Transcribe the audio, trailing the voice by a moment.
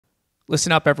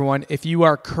Listen up, everyone. If you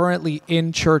are currently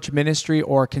in church ministry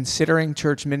or considering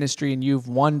church ministry and you've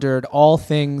wondered all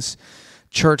things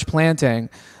church planting,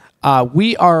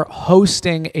 we are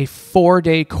hosting a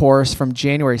 4-day course from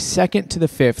January 2nd to the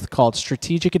 5th called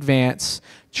Strategic Advance,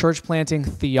 Church Planting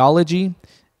Theology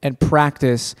and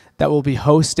Practice that will be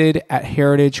hosted at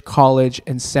Heritage College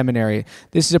and Seminary.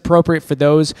 This is appropriate for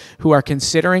those who are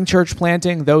considering church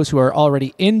planting, those who are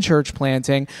already in church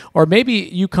planting, or maybe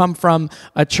you come from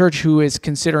a church who is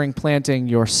considering planting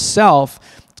yourself.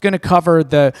 It's going to cover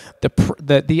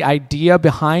the idea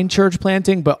behind church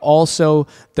planting, but also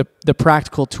the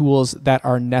practical tools that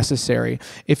are necessary.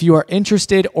 If you are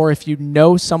interested, or if you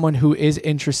know someone who is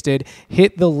interested,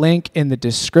 hit the link in the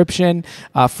description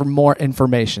for more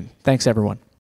information. Thanks, everyone.